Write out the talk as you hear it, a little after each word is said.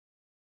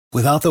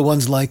Without the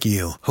ones like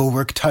you, who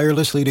work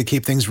tirelessly to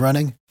keep things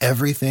running,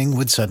 everything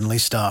would suddenly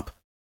stop.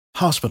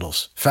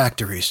 Hospitals,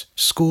 factories,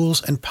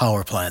 schools, and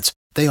power plants,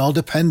 they all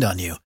depend on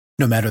you.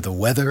 No matter the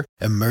weather,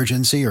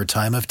 emergency, or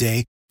time of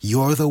day,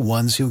 you're the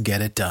ones who get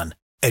it done.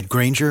 At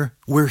Grainger,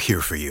 we're here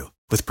for you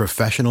with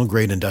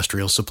professional-grade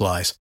industrial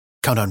supplies.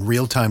 Count on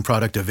real-time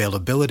product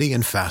availability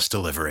and fast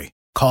delivery.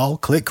 Call,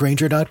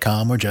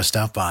 clickgrainger.com, or just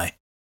stop by.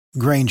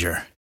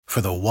 Grainger, for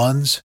the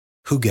ones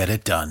who get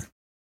it done.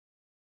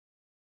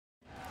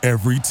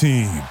 Every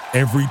team,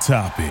 every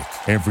topic,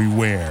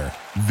 everywhere.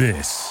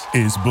 This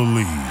is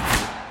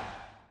Bleav.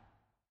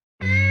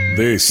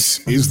 This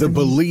is the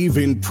Bleav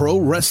in Pro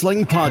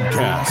Wrestling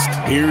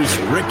podcast. Here's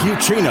Rick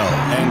Ucchino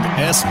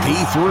and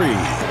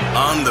SP3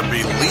 on the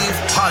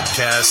Bleav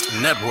Podcast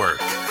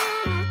Network.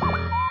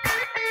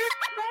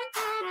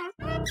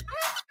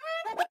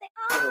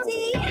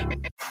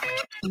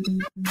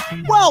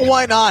 Well,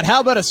 why not?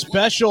 How about a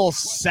special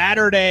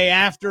Saturday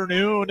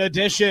afternoon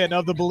edition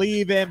of the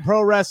Bleav in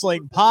Pro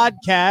Wrestling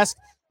podcast?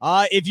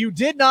 If you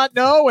did not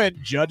know, and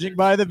judging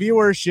by the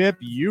viewership,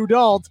 you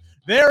don't,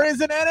 there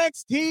is an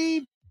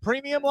NXT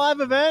premium live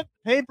event,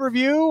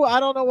 pay-per-view.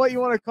 I don't know what you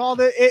want to call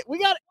it.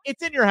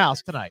 It's in your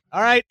house tonight.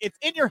 All right. It's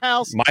in your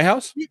house. My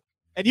house?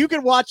 And you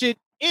can watch it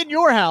in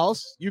your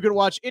house. You can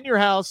watch in your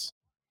house,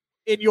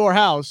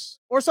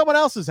 or someone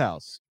else's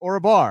house, or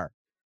a bar,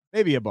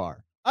 maybe a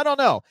bar. I don't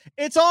know.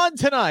 It's on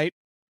tonight.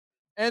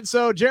 And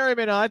so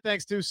Jeremy and I,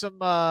 thanks to some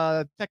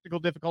technical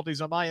difficulties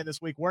on my end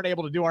this week, weren't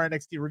able to do our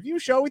NXT review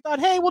show. We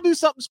thought, hey, we'll do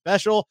something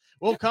special.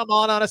 We'll come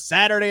on a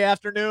Saturday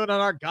afternoon on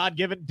our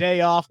God-given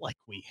day off, like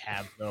we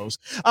have those.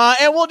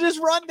 And we'll just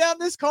run down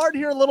this card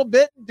here a little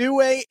bit and do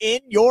a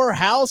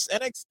in-your-house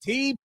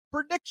NXT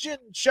prediction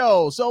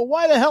show. So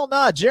why the hell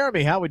not?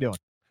 Jeremy, how we doing?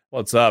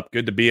 What's up?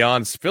 Good to be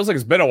on. Feels like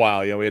it's been a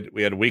while. You know,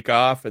 we had a week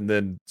off and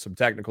then some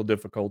technical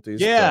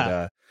difficulties. Yeah.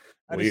 But,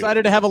 I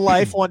decided to have a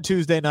life one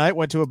Tuesday night.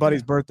 Went to a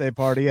buddy's birthday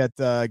party at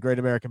Great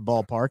American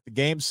Ballpark. The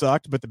game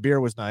sucked, but the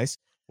beer was nice.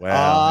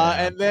 Wow.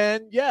 And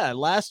then,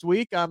 last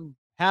week I'm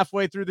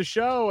halfway through the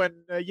show, and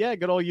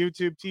good old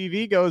YouTube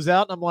TV goes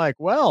out, and I'm like,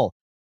 well,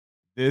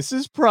 this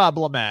is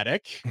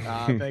problematic.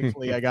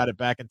 Thankfully, I got it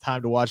back in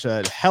time to watch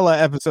a hella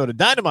episode of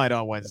Dynamite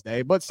on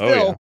Wednesday. But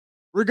still,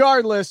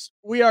 regardless,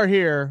 we are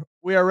here.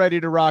 We are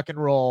ready to rock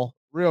and roll.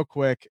 Real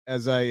quick,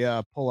 as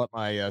I pull up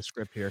my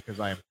script here,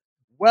 because I am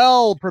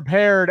well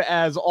prepared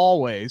as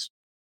always.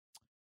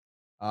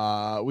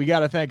 We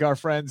got to thank our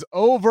friends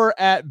over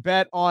at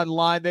Bet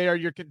Online. They are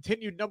your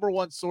continued number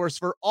one source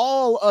for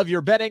all of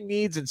your betting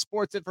needs and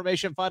sports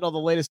information. Find all the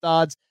latest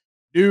odds,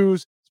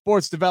 news,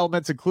 sports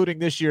developments, including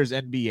this year's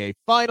NBA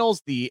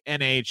Finals. The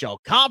NHL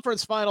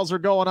Conference Finals are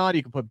going on.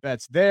 You can put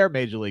bets there.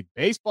 Major League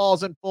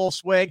Baseball's in full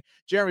swing.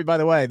 Jeremy, by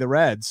the way, the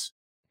Reds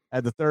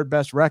had the third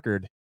best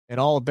record in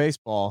all of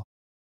baseball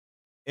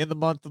in the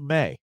month of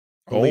May.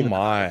 Oh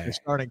my! They're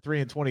starting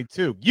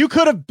 3-22. You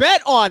could have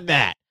bet on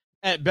that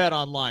at Bet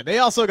Online. They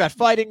also got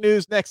fighting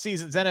news, next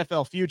season's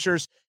NFL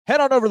futures.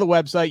 Head on over to the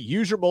website.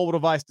 Use your mobile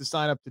device to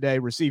sign up today.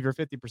 Receive your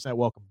 50%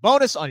 welcome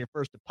bonus on your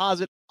first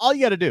deposit. All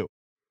you got to do,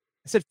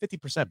 I said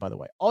 50%, by the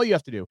way. All you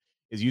have to do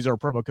is use our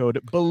promo code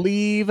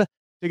Bleav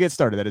to get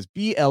started. That is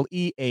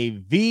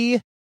BLEAV,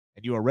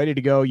 and you are ready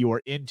to go. You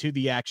are into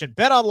the action.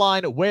 Bet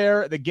Online,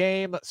 where the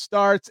game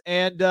starts.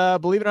 And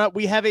believe it or not,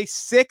 we have a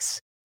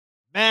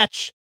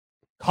 6-match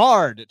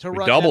card to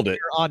run. Doubled it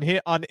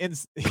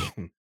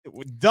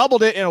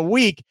doubled it in a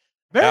week.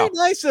 Very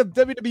nice of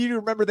WWE to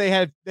remember they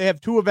have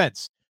 2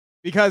 events,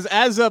 because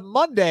as of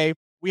Monday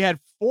we had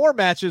 4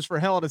 matches for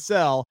Hell in a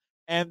Cell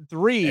and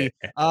 3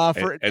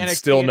 for and NXT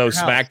still no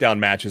in-house. SmackDown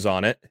matches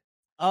on it.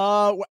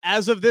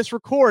 As of this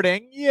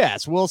recording,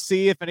 yes, we'll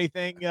see if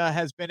anything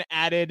has been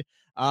added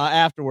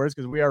afterwards,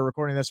 because we are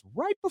recording this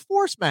right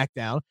before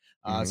SmackDown.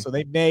 So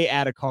they may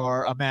add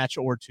a match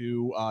or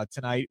 2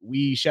 tonight.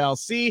 We shall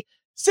see.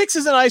 6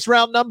 is a nice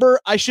round number.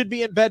 I should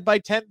be in bed by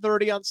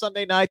 10:30 on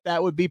Sunday night.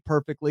 That would be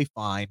perfectly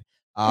fine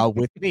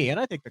with me. And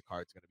I think the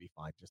card's going to be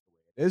fine just the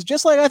way it is.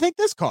 Just like I think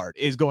this card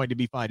is going to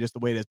be fine just the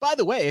way it is. By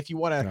the way, if you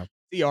want to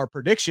see our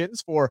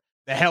predictions for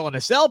the Hell in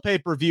a Cell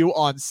pay-per-view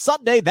on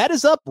Sunday, that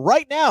is up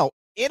right now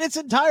in its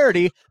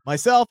entirety.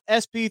 Myself,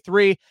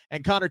 SP3,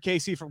 and Connor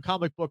Casey from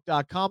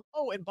comicbook.com.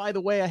 Oh, and by the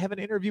way, I have an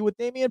interview with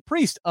Damian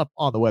Priest up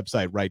on the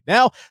website right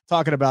now,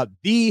 talking about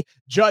the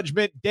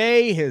Judgment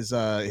Day, his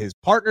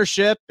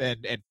partnership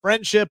and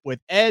friendship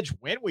with Edge,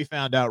 when we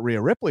found out Rhea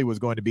Ripley was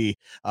going to be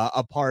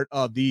a part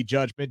of the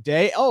Judgment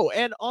Day. Oh,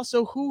 and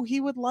also who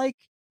he would like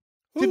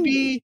to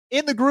be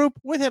in the group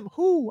with him.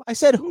 Who? I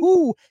said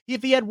who.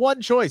 If he had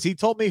one choice, he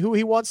told me who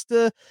he wants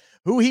to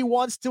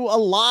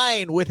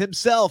align with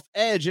himself,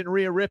 Edge and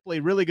Rhea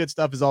Ripley. Really good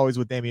stuff as always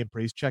with Damian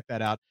Priest. Check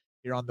that out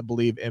here on the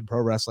Bleav in Pro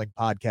Wrestling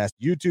podcast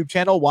YouTube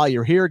channel. While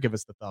you're here, give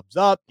us the thumbs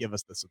up, give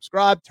us the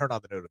subscribe, turn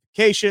on the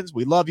notifications.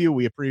 We love you.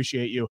 We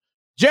appreciate you.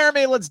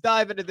 Jeremy, let's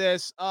dive into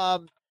this. I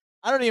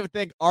don't even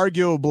think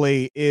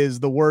arguably is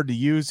the word to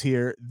use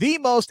here. The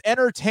most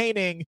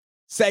entertaining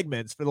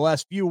segments for the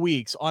last few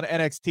weeks on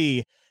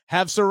NXT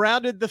have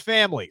surrounded the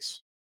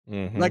families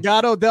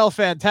Legado del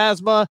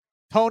Fantasma,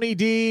 Tony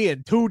D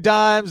and Two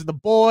Dimes, the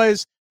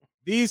boys.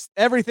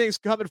 Everything's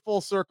coming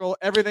full circle.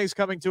 Everything's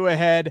coming to a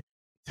head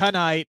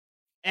tonight.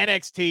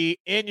 NXT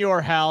in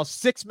your house,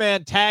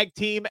 6-man tag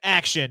team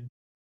action.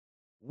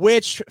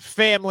 Which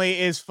family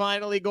is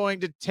finally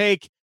going to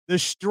take the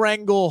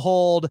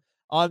stranglehold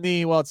on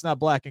it's not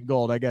black and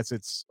gold. I guess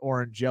it's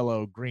orange,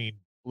 yellow, green,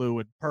 blue,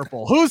 and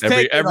purple. Who's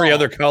taking every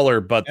other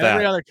color but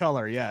every other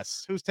color?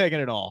 Yes. Who's taking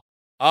it all?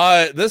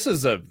 This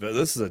is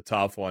a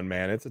tough one,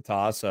 man. It's a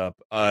toss up.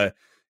 I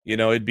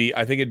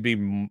think it'd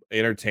be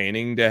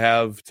entertaining to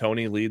have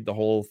Tony lead the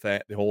whole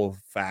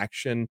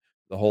faction,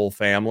 the whole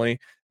family.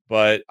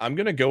 But I'm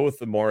gonna go with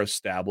the more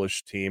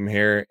established team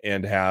here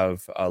and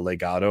have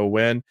Legado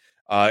win,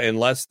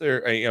 unless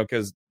they're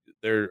because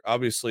they're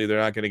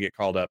not going to get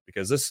called up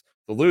because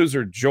the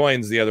loser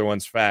joins the other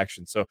one's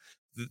faction. So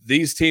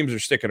these teams are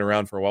sticking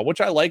around for a while,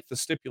 which I like the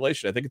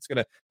stipulation. I think it's going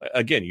to,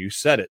 again, you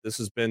said it. This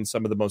has been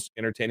some of the most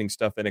entertaining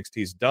stuff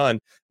NXT's done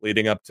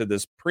leading up to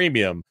this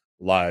premium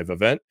live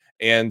event.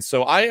 And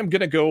so I am going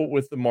to go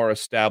with the more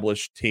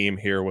established team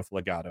here with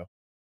Legado.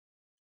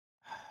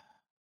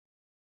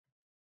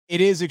 It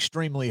is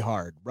extremely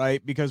hard,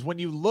 right? Because when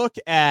you look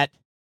at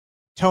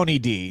Tony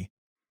D,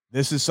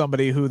 this is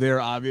somebody who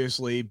they're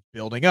obviously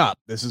building up.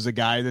 This is a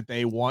guy that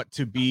they want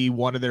to be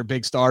one of their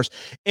big stars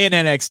in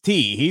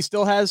NXT. He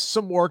still has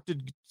some work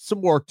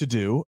to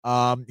do.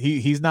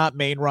 He's not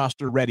main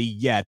roster ready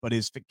yet, but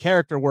his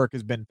character work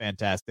has been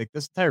fantastic.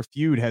 This entire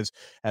feud has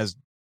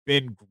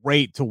been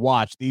great to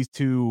watch. These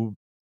two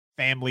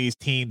families,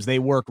 teams, they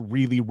work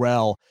really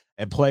well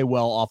and play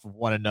well off of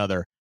one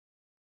another.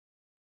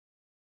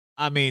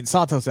 I mean,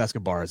 Santos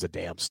Escobar is a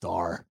damn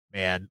star,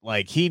 man.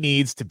 Like, he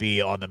needs to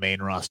be on the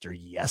main roster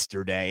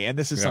yesterday. And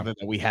this is something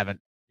that we haven't,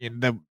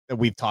 that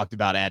we've talked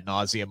about ad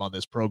nauseum on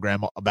this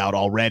program about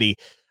already.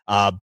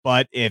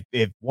 But if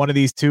one of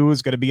these two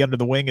is going to be under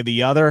the wing of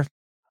the other,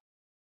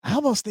 I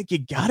almost think you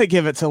got to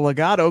give it to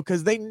Legado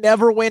because they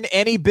never win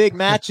any big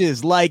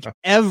matches, like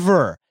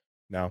ever.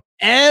 No.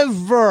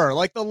 Ever.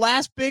 Like, the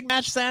last big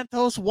match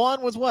Santos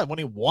won was what? When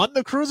he won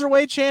the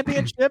Cruiserweight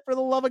Championship, for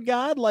the love of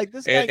God? Like,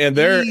 this guy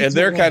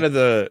they're kind of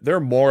they're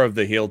more of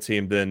the heel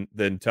team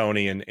than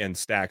Tony and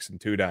Stacks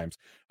and Two Dimes.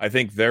 I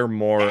think they're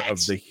more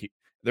of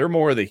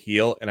the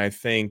heel, and I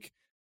think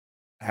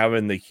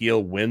having the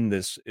heel win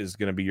this is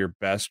going to be your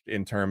best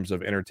in terms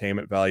of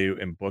entertainment value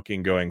and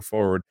booking going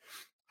forward.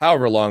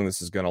 However long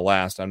this is going to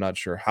last, I'm not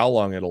sure how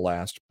long it'll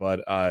last,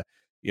 but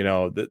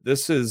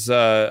this is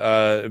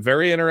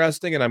very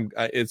interesting, and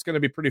it's going to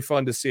be pretty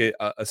fun to see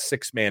a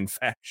 6-man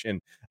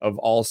faction of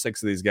all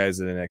 6 of these guys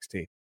in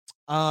NXT.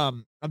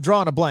 I'm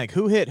drawing a blank.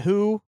 Who hit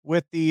who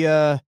with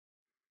because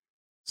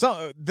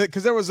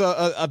there was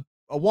a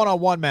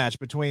one-on-one match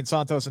between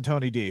Santos and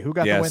Tony D. Who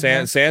got the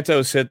win?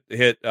 Santos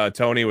hit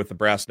Tony with the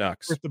brass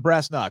knucks. With the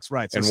brass knucks,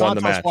 right? So and Santos won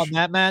the match. Won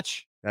that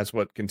match. That's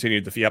what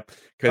continued the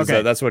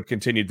that's what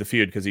continued the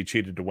feud because he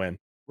cheated to win.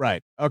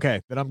 Right.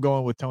 Okay. Then I'm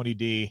going with Tony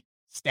D,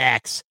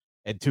 Stacks,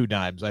 and Two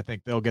Dimes. I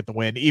think they'll get the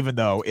win, even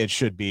though it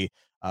should be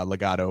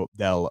Legado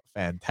del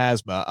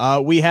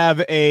Fantasma. We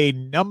have a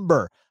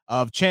number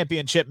of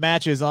championship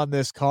matches on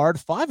this card,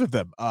 5 of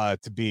them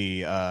to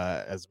be,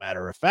 as a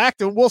matter of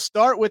fact. And we'll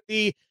start with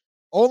the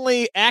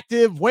only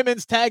active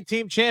women's tag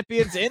team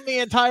champions in the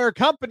entire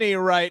company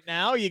right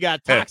now. You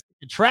got Toxic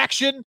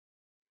Attraction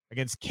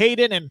against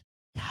Kaden and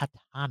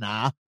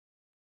Katana.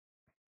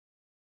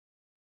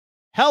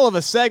 Hell of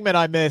a segment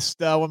I missed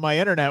when my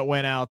internet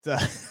went out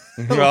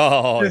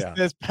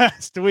this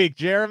past week.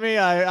 Jeremy,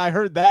 I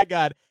heard that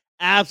got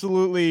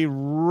absolutely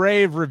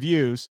rave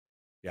reviews.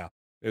 Yeah,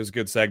 it was a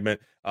good segment.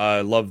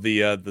 I love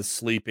the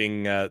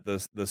sleeping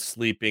the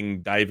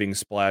sleeping diving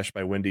splash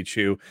by Wendy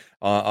Choo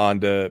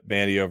onto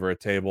Mandy over a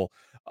table.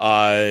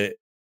 I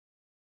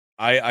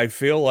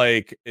feel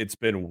like it's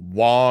been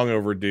long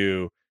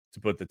overdue to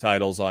put the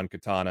titles on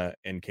Katana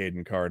and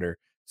Caden Carter.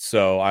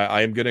 So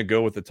I am going to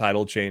go with the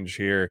title change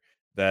here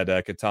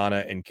that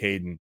Katana and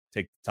Caden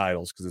take the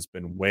titles because it's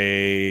been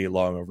way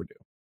long overdue.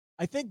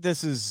 I think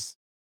this is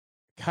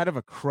kind of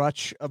a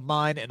crutch of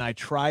mine, and I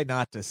try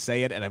not to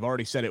say it, and I've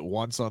already said it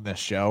once on this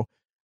show.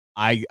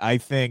 I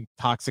think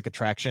Toxic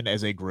Attraction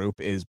as a group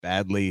is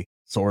badly,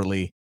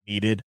 sorely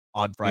needed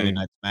on Friday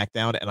Night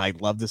SmackDown, and I'd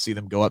love to see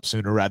them go up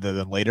sooner rather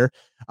than later.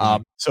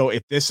 So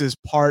if this is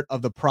part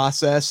of the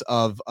process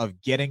of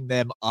getting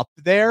them up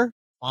there,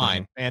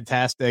 fine,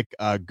 fantastic,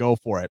 go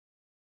for it.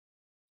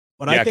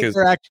 But I think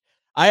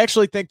I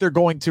actually think they're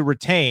going to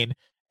retain,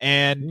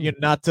 and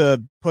not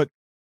to put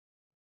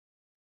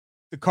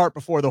the cart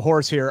before the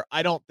horse here.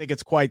 I don't think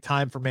it's quite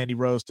time for Mandy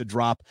Rose to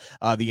drop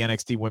the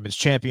NXT Women's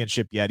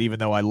Championship yet, even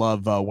though I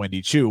love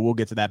Wendy Choo. We'll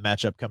get to that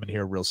matchup coming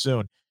here real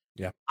soon.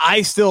 Yeah,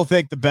 I still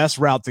think the best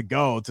route to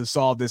go to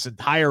solve this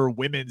entire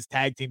women's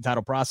tag team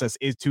title process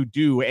is to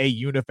do a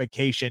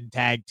unification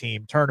tag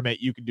team tournament.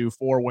 You can do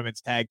 4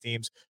 women's tag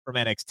teams from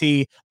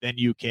NXT, then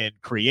you can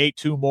create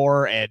 2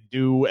 more and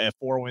do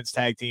 4 women's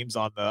tag teams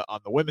on the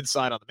women's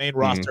side on the main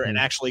roster, and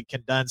actually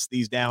condense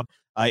these down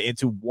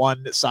into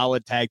one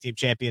solid tag team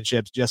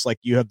championships, just like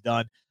you have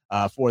done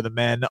for the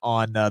men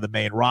on the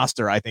main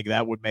roster. I think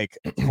that would make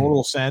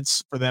total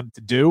sense for them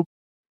to do.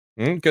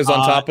 Because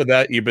on top of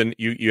that,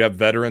 you have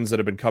veterans that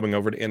have been coming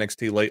over to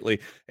NXT lately,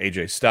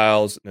 AJ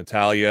Styles,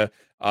 Natalya.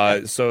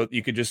 So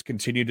you could just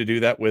continue to do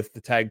that with the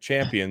tag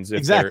champions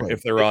if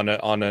they're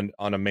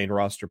on a main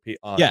roster team.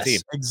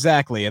 Yes,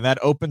 exactly, and that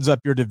opens up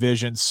your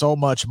division so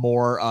much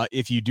more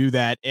if you do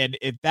that. And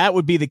if that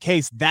would be the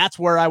case, that's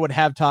where I would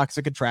have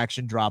Toxic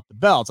Attraction drop the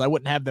belts. I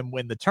wouldn't have them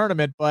win the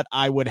tournament, but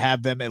I would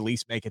have them at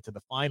least make it to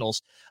the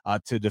finals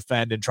to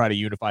defend and try to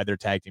unify their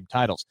tag team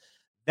titles.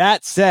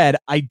 That said,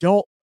 I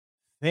don't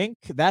think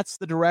that's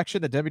the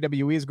direction that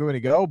WWE is going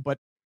to go, but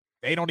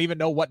they don't even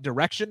know what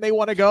direction they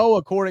want to go,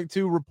 according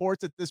to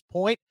reports at this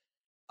point.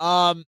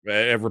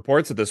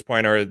 Reports at this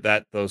point are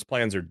that those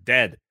plans are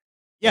dead.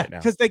 Yeah,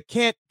 because they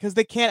can't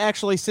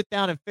actually sit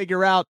down and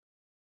figure out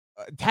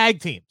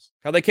tag teams.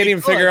 How they can't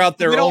even figure out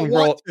their own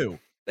world.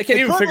 They can't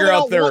even figure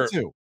out their.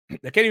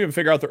 They can't even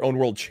figure out their own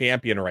world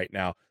champion right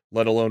now,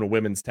 let alone a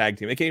women's tag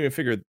team. They can't even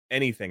figure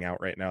anything out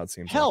right now. It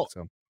seems like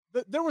so.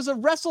 There was a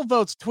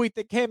WrestleVotes tweet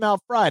that came out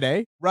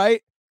Friday,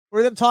 right?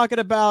 Where them talking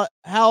about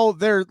how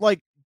they're like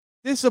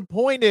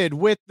disappointed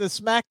with the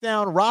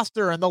SmackDown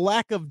roster and the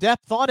lack of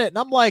depth on it. And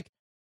I'm like,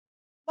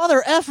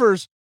 mother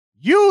effers,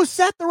 you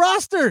set the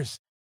rosters.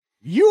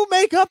 You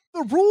make up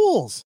the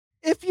rules.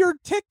 If you're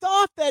ticked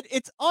off that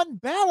it's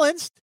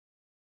unbalanced,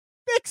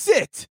 fix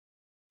it.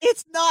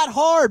 It's not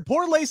hard.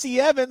 Poor Lacey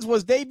Evans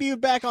was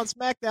debuted back on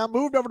SmackDown,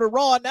 moved over to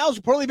Raw, and now has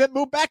reportedly been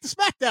moved back to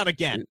SmackDown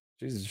again.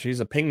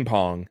 She's a ping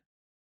pong.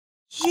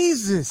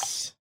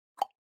 Jesus.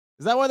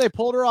 Is that why they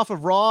pulled her off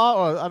of Raw?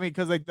 Or, I mean,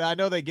 because I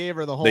know they gave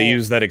her the whole. They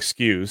used that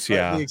excuse,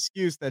 yeah. The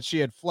excuse that she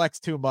had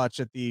flexed too much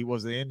at the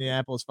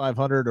Indianapolis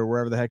 500 or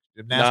wherever the heck.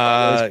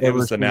 NASCAR it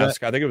was the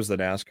NASCAR. I think it was the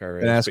NASCAR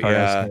race. The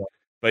NASCAR race.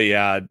 But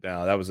yeah,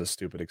 no, that was a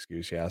stupid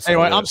excuse. Yeah. So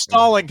anyway, I'm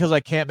stalling because I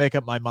can't make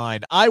up my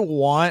mind. I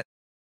want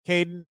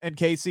Caden and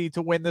Casey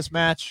to win this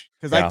match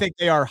because I think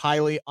they are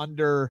highly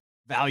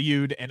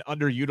undervalued and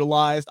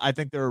underutilized. I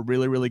think they're a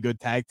really, really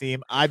good tag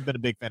team. I've been a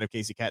big fan of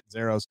Casey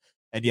Catanzaro's.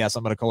 And yes,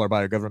 I'm going to call her by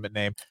her government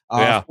name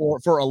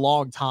for a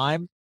long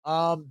time.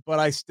 But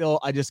I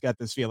just got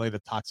this feeling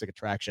that Toxic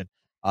Attraction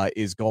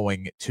is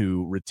going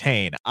to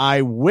retain.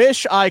 I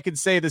wish I could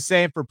say the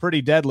same for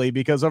Pretty Deadly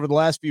because over the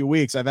last few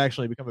weeks, I've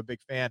actually become a big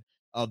fan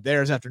of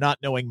theirs after not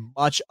knowing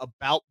much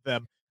about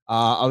them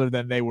other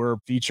than they were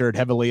featured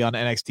heavily on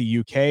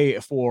NXT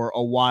UK for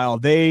a while.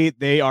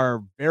 They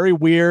are very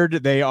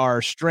weird. They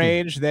are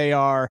strange. They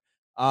are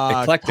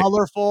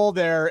colorful.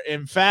 They're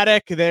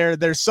emphatic.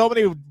 There's so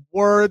many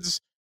words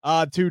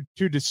to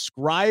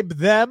describe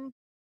them,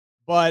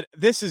 but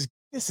this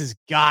has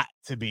got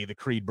to be the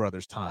Creed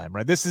brothers time,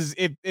 right? This is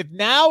if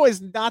now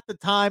is not the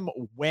time,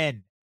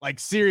 when? Like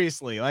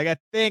seriously, like I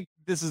think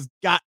this has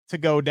got to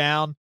go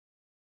down.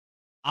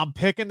 I'm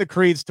picking the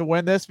Creeds to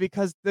win this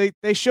because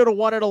they should have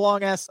won it a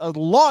long ass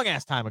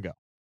time ago.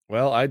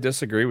 Well, I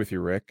disagree with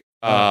you, Rick.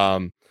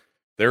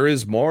 There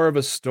is more of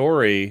a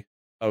story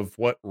of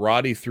what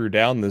Roddy threw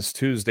down this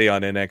Tuesday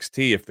on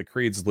NXT. If the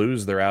Creeds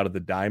lose, they're out of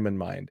the diamond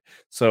mine.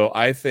 So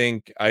I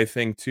think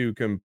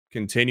to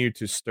continue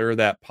to stir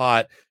that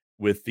pot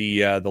with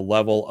the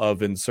level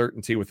of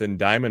uncertainty within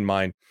Diamond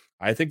Mine,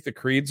 I think the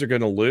Creeds are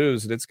going to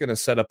lose, and it's going to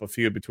set up a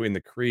feud between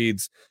the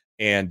Creeds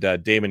and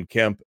Damon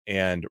Kemp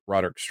and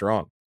Roderick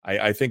Strong.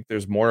 I think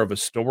there's more of a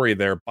story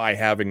there by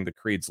having the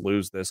Creeds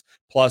lose this.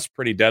 Plus,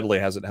 Pretty Deadly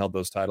hasn't held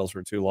those titles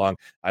for too long.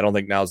 I don't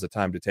think now's the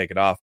time to take it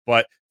off.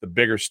 But the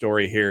bigger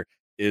story here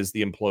is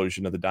the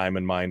implosion of the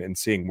Diamond Mine and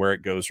seeing where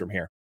it goes from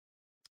here.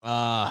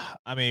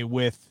 I mean,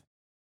 with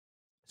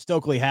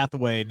Stokely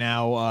Hathaway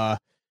now,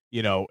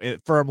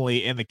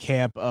 firmly in the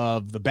camp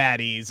of the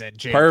baddies and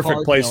Jade perfect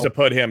Cargill. Place to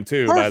put him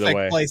too. Perfect by the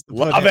way, place to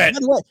love put him. it. By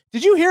the way,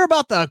 did you hear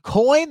about the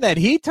coin that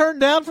he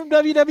turned down from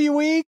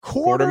WWE?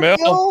 Quarter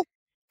mil.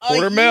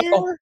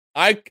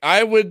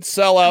 I would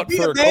sell out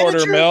for a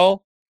quarter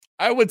mil.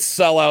 I would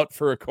sell out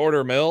for a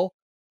quarter mil.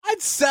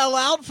 I'd sell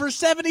out for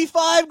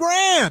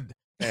 $75,000.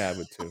 Yeah, I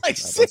would too. Like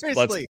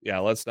seriously.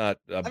 Let's not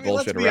bullshit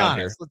let's be around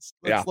honest.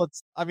 here.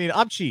 Let's. I mean,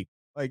 I'm cheap.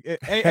 Like,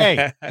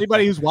 hey,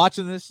 anybody who's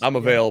watching this, I'm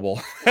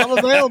available. I'm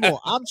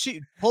available. I'm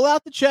cheap. Pull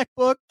out the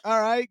checkbook.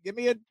 All right, give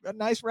me a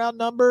nice round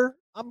number.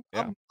 I'm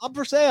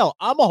for sale.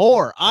 I'm a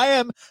whore. I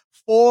am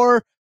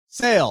for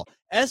sale.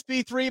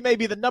 SP3 may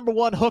be the number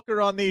one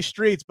hooker on these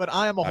streets, but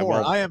I am a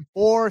whore. I am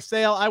for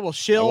sale. I will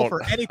shill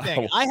for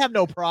anything. I have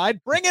no pride.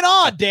 Bring it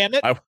on, damn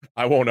it.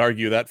 I won't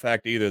argue that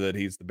fact either, that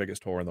he's the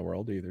biggest whore in the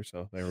world either.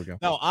 So there we go.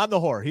 No, I'm the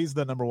whore. He's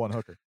the number one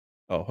hooker.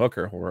 Oh,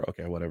 hooker, whore.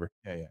 Okay, whatever.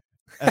 Yeah.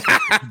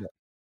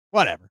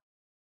 Whatever.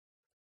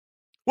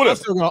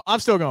 I'm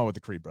still going with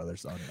the Creed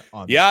brothers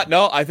on yeah,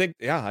 no, I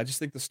just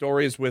think the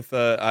story is with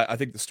I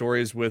think the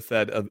story is with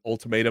that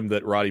ultimatum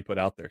that Roddy put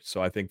out there.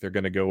 So I think they're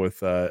going to go with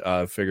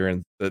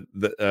figuring that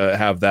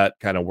have that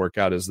kind of work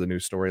out as the new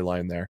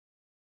storyline there.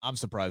 I'm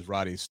surprised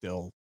Roddy's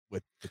still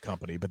with the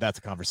company, but that's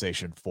a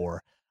conversation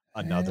for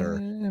another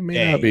may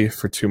day. Not be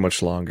for too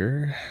much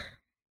longer.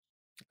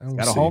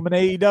 Got a home in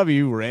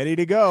AEW ready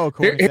to go.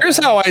 Here's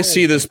how I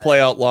see this play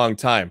out long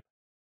time.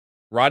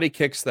 Roddy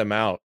kicks them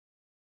out,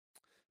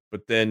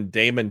 but then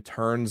Damon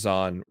turns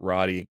on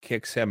Roddy,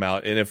 kicks him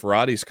out. And if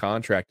Roddy's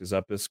contract is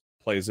up, this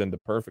plays into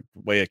perfect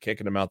way of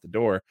kicking him out the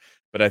door.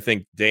 But I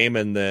think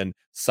Damon then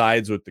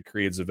sides with the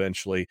Creeds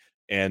eventually.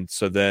 And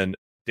so then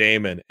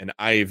Damon and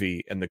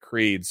Ivy and the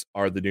Creeds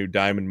are the new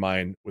Diamond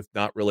Mine with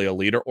not really a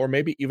leader, or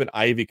maybe even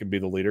Ivy can be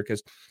the leader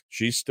because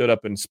she stood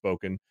up and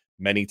spoken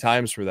many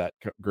times for that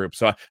group.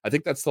 So I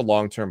think that's the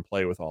long-term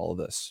play with all of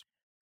this.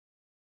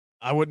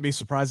 I wouldn't be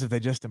surprised if they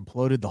just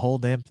imploded the whole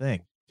damn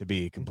thing, to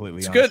be completely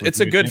it's honest. Good. It's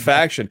a good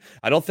faction.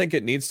 I don't think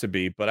it needs to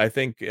be, but I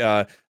think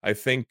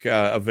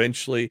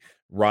eventually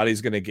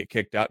Roddy's going to get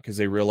kicked out because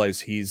they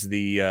realize he's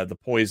the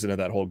poison of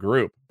that whole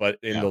group. But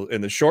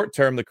in the short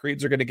term, the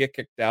Creeds are going to get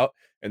kicked out,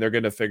 and they're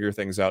going to figure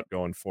things out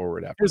going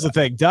forward. Here's the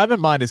thing: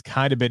 Diamond Mine has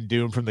kind of been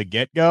doomed from the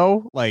get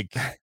go, like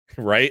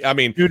right. I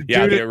mean, due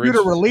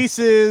to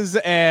releases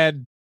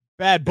and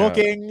bad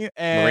booking,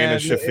 and Marina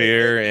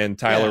Shafir and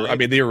Tyler. I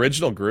mean, the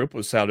original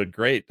group sounded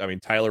great. I mean,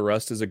 Tyler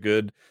Rust is a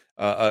good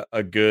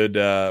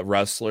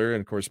wrestler,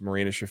 and of course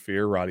Marina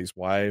Shafir, Roddy's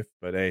wife.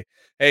 But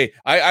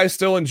I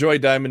still enjoy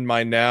Diamond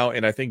Mine now,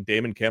 and I think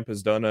Damon Kemp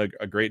has done a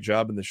great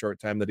job in the short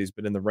time that he's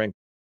been in the ring.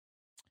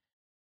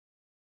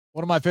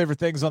 One of my favorite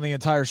things on the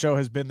entire show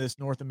has been this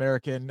North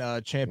American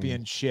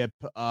Championship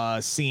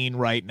scene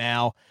right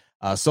now.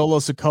 Solo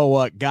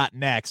Sikoa got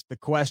next. The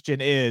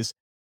question is,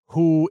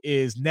 who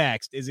is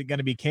next? Is it going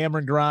to be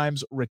Cameron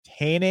Grimes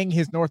retaining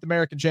his North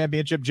American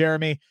Championship,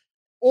 Jeremy?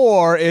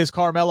 Or is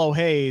Carmelo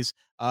Hayes,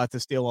 to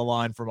steal a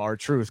line from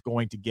R-Truth,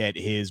 going to get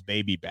his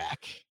baby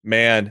back?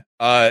 Man,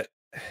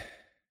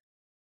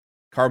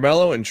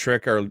 Carmelo and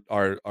Trick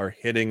are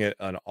hitting it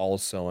on all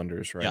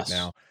cylinders right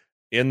now.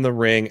 In the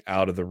ring,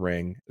 out of the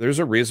ring. There's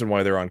a reason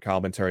why they're on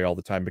commentary all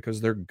the time,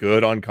 because they're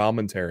good on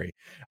commentary.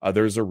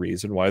 There's a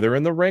reason why they're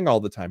in the ring all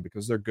the time,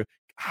 because they're good.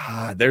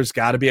 There's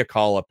got to be a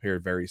call up here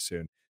very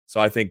soon. So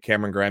I think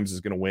Cameron Grimes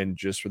is going to win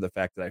just for the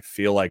fact that I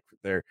feel like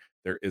there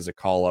is a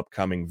call up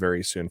coming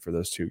very soon for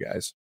those two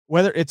guys.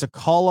 Whether it's a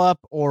call up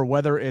or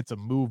whether it's a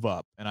move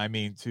up, and I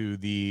mean to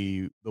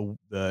the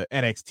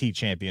NXT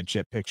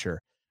Championship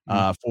picture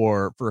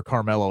for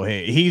Carmelo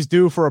Hayes, he's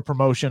due for a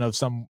promotion of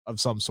some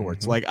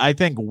sorts. Like, I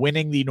think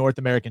winning the North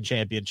American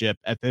Championship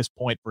at this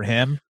point for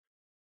him,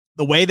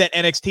 the way that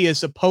NXT is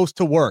supposed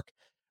to work,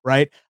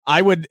 right?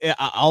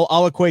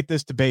 I'll equate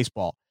this to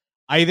baseball.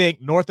 I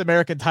think North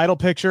American title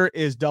picture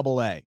is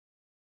AA.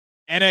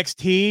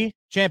 NXT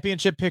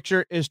Championship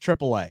picture is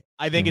AAA.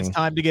 I think it's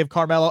time to give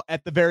Carmelo,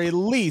 at the very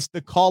least, the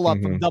call up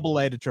from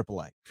AA to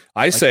AAA.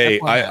 I say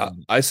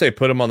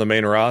put him on the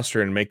main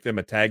roster and make them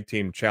a tag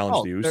team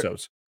challenge the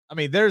Usos. I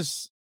mean,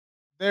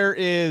 there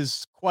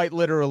is quite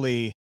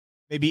literally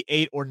maybe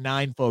 8 or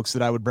 9 folks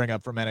that I would bring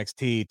up from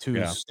NXT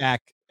to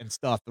stack and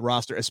stuff the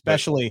roster,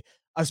 especially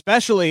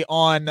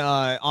on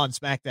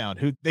SmackDown,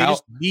 who they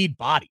just need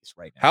bodies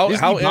right now.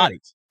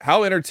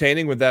 How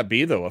entertaining would that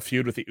be, though? A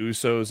feud with the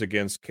Usos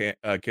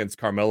against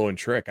Carmelo and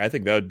Trick. I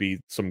think that would be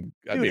be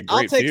a great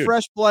I'll take feud.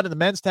 fresh blood in the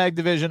men's tag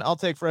division. I'll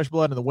take fresh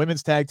blood in the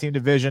women's tag team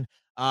division.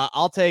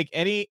 I'll take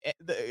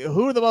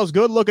who are the most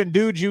good looking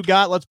dudes you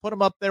got. Let's put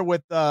them up there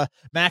with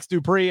Max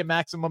Dupree and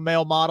Maximum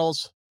Male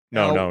Models.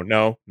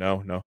 No.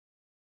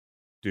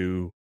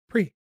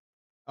 Dupree.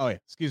 Oh yeah,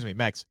 excuse me,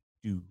 Max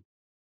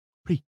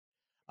Dupree.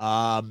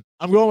 I'm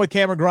going with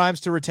Cameron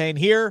Grimes to retain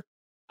here.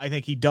 I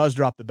think he does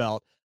drop the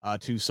belt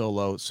to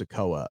Solo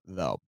Sikoa,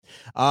 though.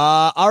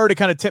 I already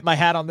kind of tipped my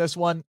hat on this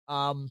one.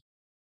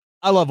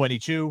 I love Wendy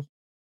Choo.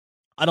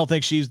 I don't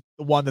think she's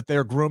the one that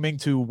they're grooming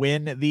to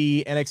win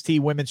the NXT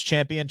Women's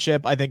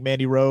Championship. I think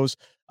Mandy Rose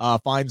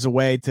finds a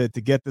way to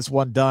get this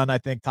one done. I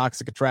think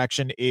Toxic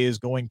Attraction is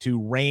going to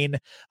reign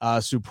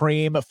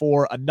supreme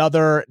for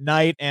another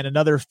night and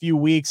another few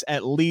weeks,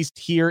 at least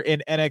here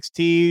in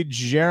NXT.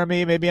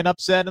 Jeremy, maybe an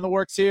upset in the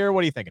works here.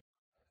 What are you thinking?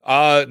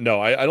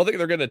 No, I don't think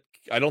they're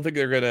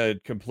gonna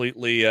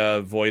completely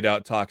void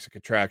out Toxic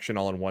Attraction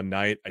all in one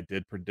night. I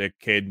did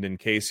predict Caden and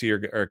Casey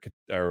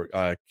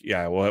whatever,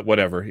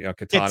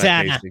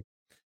 Katana. Casey.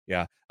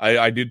 Yeah,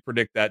 I did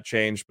predict that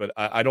change, but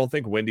I don't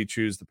think Wendy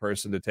Choo's the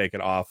person to take it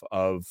off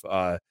of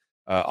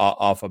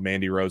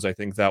Mandy Rose. I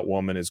think that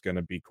woman is going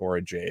to be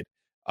Cora Jade,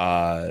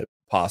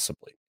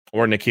 possibly,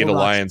 or Nikita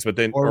Lyons, but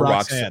then or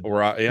Roxanne.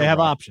 They have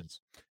options.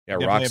 Yeah,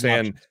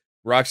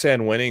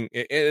 Roxanne winning,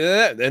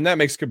 and that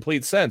makes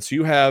complete sense.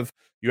 You have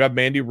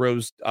Mandy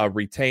Rose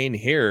retain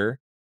here,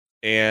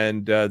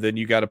 and then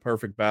you got a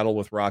perfect battle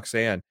with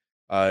Roxanne,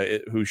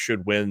 who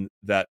should win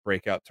that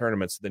breakout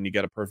tournament. So then you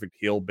got a perfect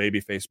heel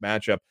babyface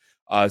matchup.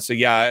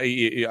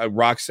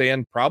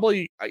 Roxanne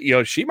probably,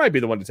 she might be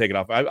the one to take it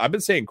off. I've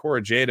been saying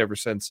Cora Jade ever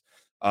since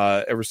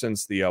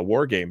the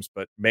War Games,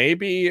 but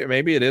maybe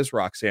it is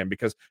Roxanne,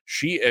 because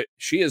she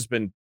has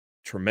been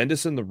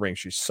tremendous in the ring.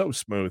 She's so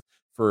smooth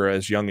for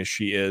as young as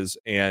she is,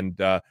 and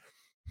they're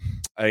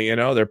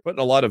putting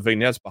a lot of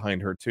vignettes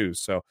behind her too.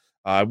 So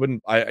but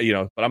I'm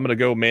going to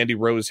go Mandy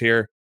Rose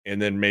here,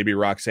 and then maybe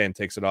Roxanne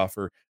takes it off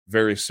her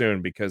very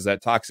soon, because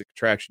that Toxic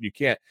Attraction, you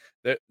can't.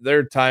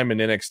 Their time in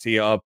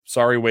NXT.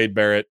 Sorry, Wade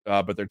Barrett,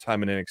 but their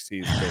time in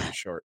NXT is very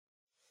short.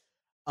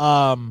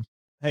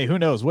 Hey, who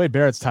knows? Wade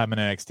Barrett's time in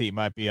NXT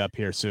might be up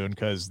here soon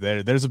because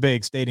there's a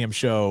big stadium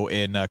show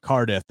in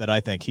Cardiff that I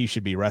think he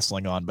should be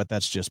wrestling on, but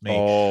that's just me.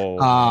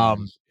 Oh,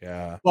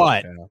 yeah.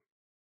 But yeah.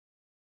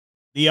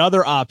 the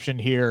other option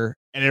here,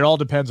 and it all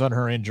depends on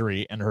her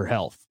injury and her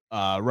health.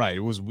 Right.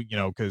 It was,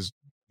 because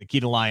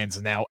Nikita Lyons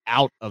is now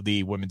out of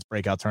the women's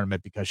breakout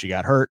tournament because she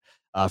got hurt,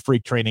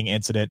 freak training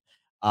incident.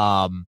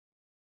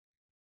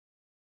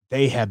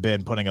 They have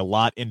been putting a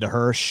lot into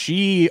her.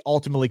 She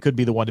ultimately could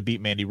be the one to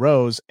beat Mandy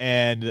Rose,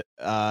 and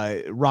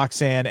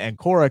Roxanne and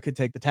Cora could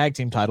take the tag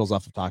team titles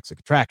off of Toxic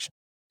Attraction.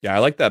 Yeah, I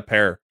like that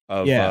pair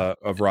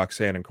of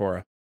Roxanne and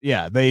Cora.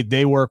 Yeah,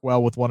 they work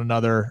well with one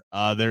another.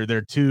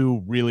 They're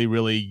two really,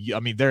 really. I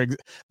mean,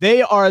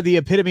 they are the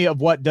epitome of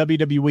what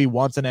WWE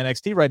wants in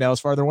NXT right now as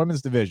far as their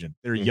women's division.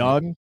 They're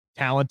young,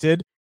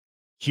 talented,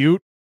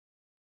 cute,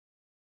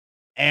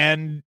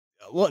 and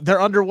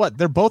they're under what?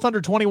 They're both under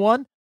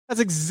 21. That's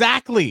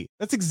exactly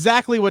what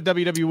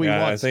WWE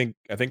wants.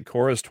 I think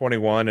Cora's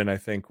 21 and I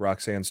think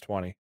Roxanne's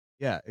 20.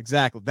 Yeah,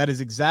 exactly. That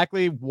is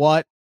exactly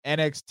what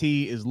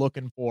NXT is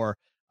looking for.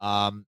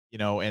 And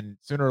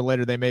sooner or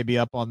later they may be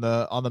up on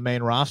the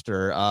main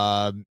roster,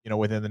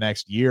 within the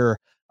next year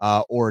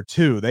or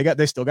two.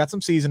 They still got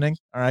some seasoning.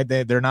 All right.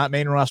 They're not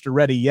main roster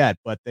ready yet,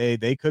 but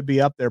they could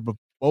be up there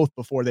both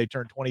before they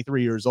turn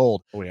 23 years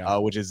old,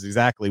 which is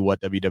exactly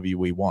what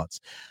WWE wants.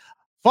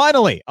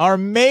 Finally, our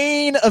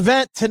main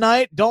event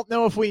tonight. Don't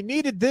know if we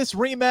needed this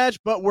rematch,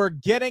 but we're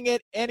getting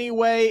it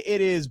anyway.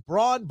 It is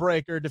Bron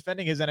Breakker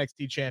defending his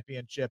NXT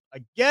Championship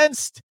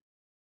against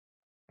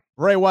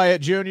Bray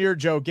Wyatt Jr.,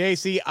 Joe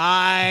Gacy.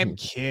 I'm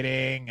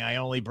kidding. I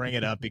only bring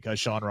it up because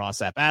Sean Ross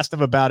Sapp asked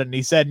him about it, and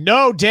he said,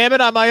 "No, damn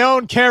it, I'm my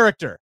own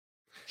character."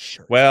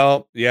 Sure.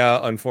 Well, yeah,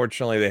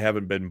 unfortunately, they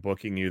haven't been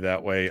booking you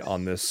that way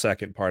on this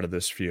second part of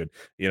this feud.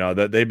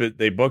 That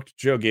they booked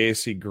Joe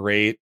Gacy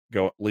great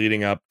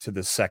leading up to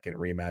the second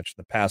rematch,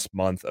 the past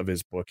month of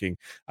his booking.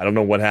 I don't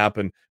know what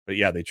happened, but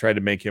yeah, they tried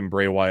to make him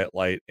Bray Wyatt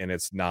light, and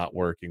it's not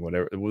working.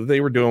 Whatever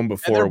they were doing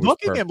before, and they're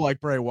booking him like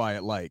Bray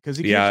Wyatt light because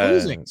he keeps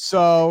losing.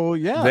 So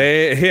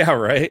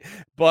right.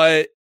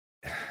 But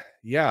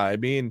yeah, I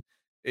mean,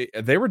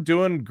 they were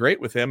doing great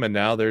with him, and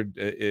now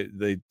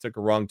they took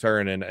a wrong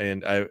turn,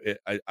 and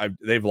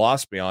they've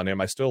lost me on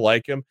him. I still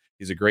like him;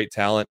 he's a great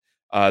talent.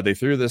 They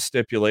threw this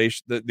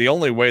stipulation. The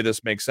only way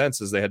this makes sense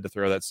is they had to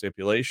throw that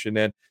stipulation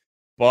in.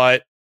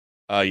 But,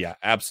 yeah,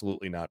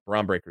 absolutely not.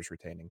 Bron Breakker's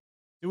retaining.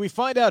 Do we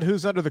find out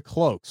who's under the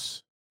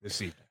cloaks this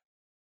evening?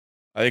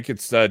 I think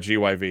it's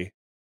GYV.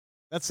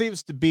 That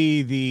seems to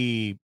be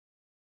the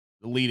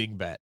leading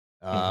bet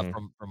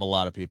from a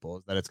lot of people,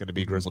 is that it's going to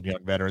be grizzled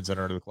young veterans that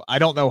are under the cloaks. I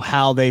don't know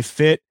how they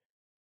fit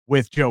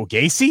with Joe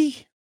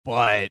Gacy,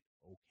 but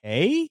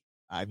okay.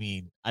 I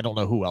mean, I don't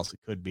know who else it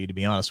could be, to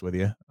be honest with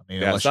you. I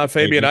mean, it's not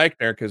Fabian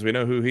Eichner because we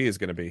know who he is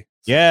going to be.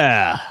 So.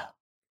 Yeah.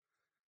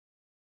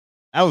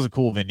 That was a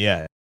cool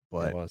vignette.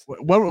 But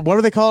what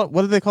do they call it?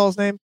 What do they call his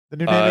name? The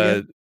new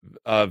name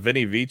again?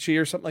 Vinny Vici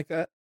or something like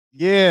that?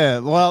 Yeah.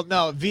 Well,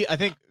 no, I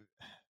think,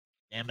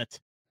 damn it.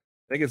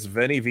 I think it's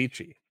Vinny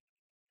Vici.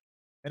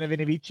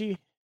 Vinny Vici?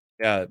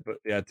 Yeah, but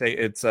yeah,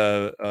 it's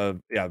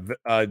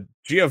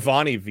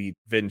Giovanni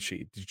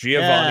Vinci.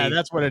 Yeah,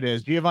 that's what it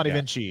is. Giovanni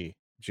Vinci.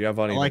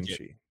 Giovanni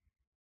Vinci.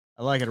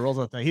 I like it. It rolls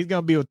off. He's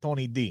going to be with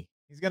Tony D.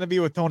 He's going to be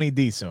with Tony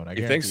D soon.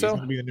 You think so? He's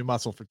going to be the new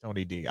muscle for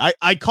Tony D.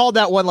 I called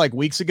that one like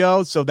weeks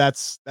ago, so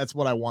that's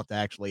what I want to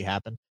actually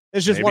happen.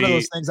 It's just one of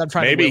those things I'm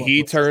trying to. Maybe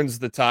he turns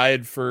the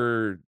tide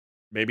for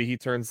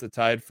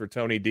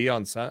Tony D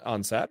on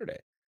Saturday.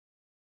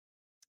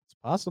 It's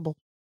possible.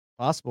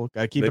 Got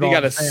to keep then it all. You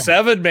got a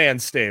 7-man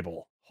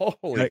stable. Holy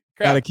crap!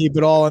 Got to keep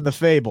it all in the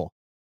fable.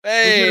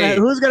 Hey,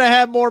 who's gonna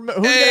have more? Who's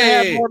gonna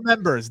have more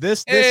members?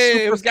 This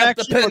who's got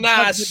the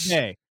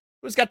panache?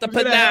 Who's got the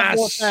panache?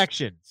 More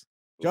factions.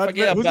 Who's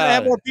gonna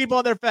have more people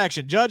on their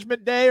faction?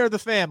 Judgment Day or the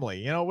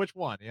Family? Which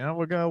one?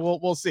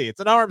 We'll see. It's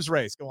an arms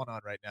race going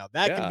on right now.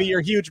 That can be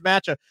your huge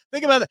matchup.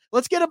 Think about it.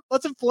 Let's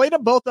inflate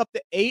them both up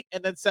to 8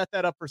 and then set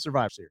that up for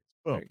Survivor Series.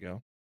 Boom.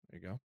 There you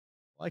go.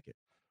 Like it.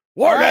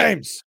 War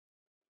Games.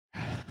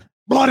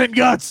 Blood and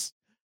guts.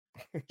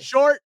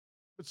 Short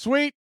but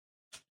sweet.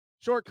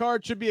 Short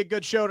card should be a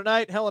good show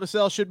tonight. Hell in a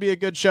Cell should be a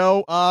good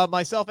show.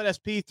 Myself and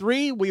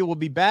SP3, we will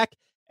be back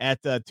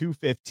at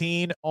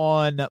 2:15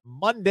 on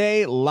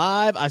Monday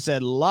live. I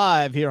said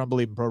live here on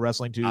Bleav in Pro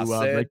Wrestling to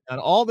break down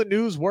all the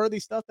newsworthy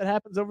stuff that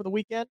happens over the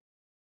weekend.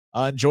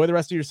 Enjoy the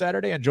rest of your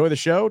Saturday. Enjoy the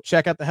show.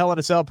 Check out the Hell in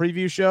a Cell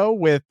preview show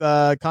with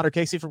Connor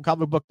Casey from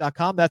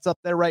comicbook.com. That's up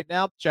there right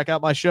now. Check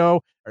out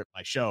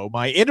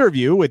my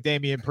interview with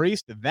Damian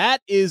Priest.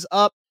 That is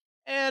up.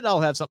 And I'll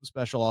have something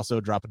special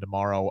also dropping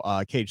tomorrow.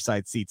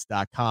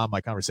 CageSideSeats.com.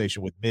 My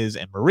conversation with Miz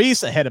and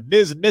Maurice ahead of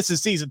Miz and Mrs.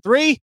 Season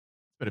 3. It's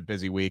been a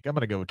busy week. I'm going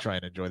to go try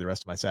and enjoy the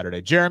rest of my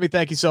Saturday. Jeremy,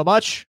 thank you so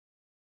much.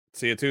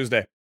 See you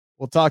Tuesday.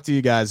 We'll talk to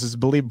you guys. This is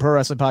Bleav in Pro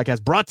Wrestling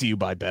Podcast brought to you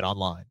by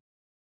BetOnline.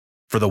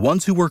 For the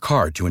ones who work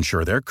hard to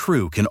ensure their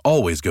crew can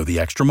always go the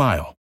extra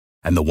mile,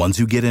 and the ones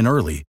who get in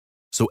early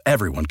so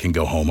everyone can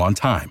go home on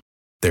time,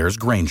 there's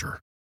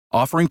Grainger,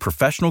 offering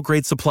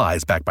professional-grade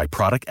supplies backed by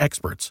product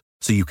experts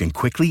so you can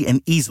quickly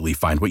and easily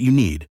find what you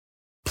need.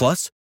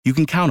 Plus, you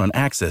can count on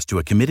access to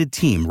a committed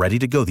team ready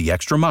to go the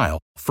extra mile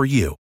for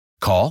you.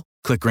 Call,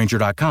 click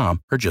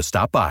Grainger.com, or just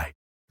stop by.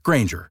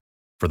 Grainger,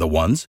 for the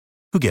ones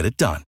who get it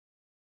done.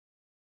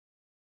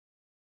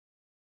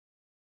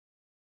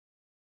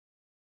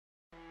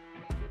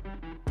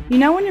 You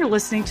know when you're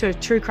listening to a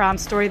true crime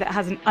story that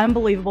has an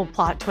unbelievable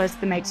plot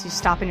twist that makes you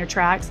stop in your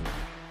tracks?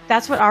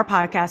 That's what our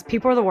podcast,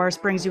 People Are the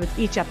Worst, brings you with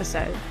each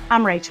episode.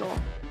 I'm Rachel.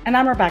 And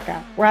I'm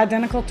Rebecca. We're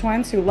identical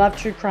twins who love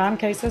true crime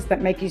cases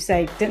that make you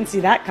say, didn't see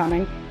that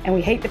coming, and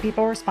we hate the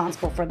people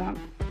responsible for them.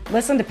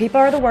 Listen to People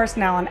Are the Worst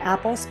now on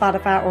Apple,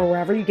 Spotify, or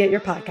wherever you get your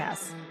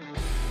podcasts.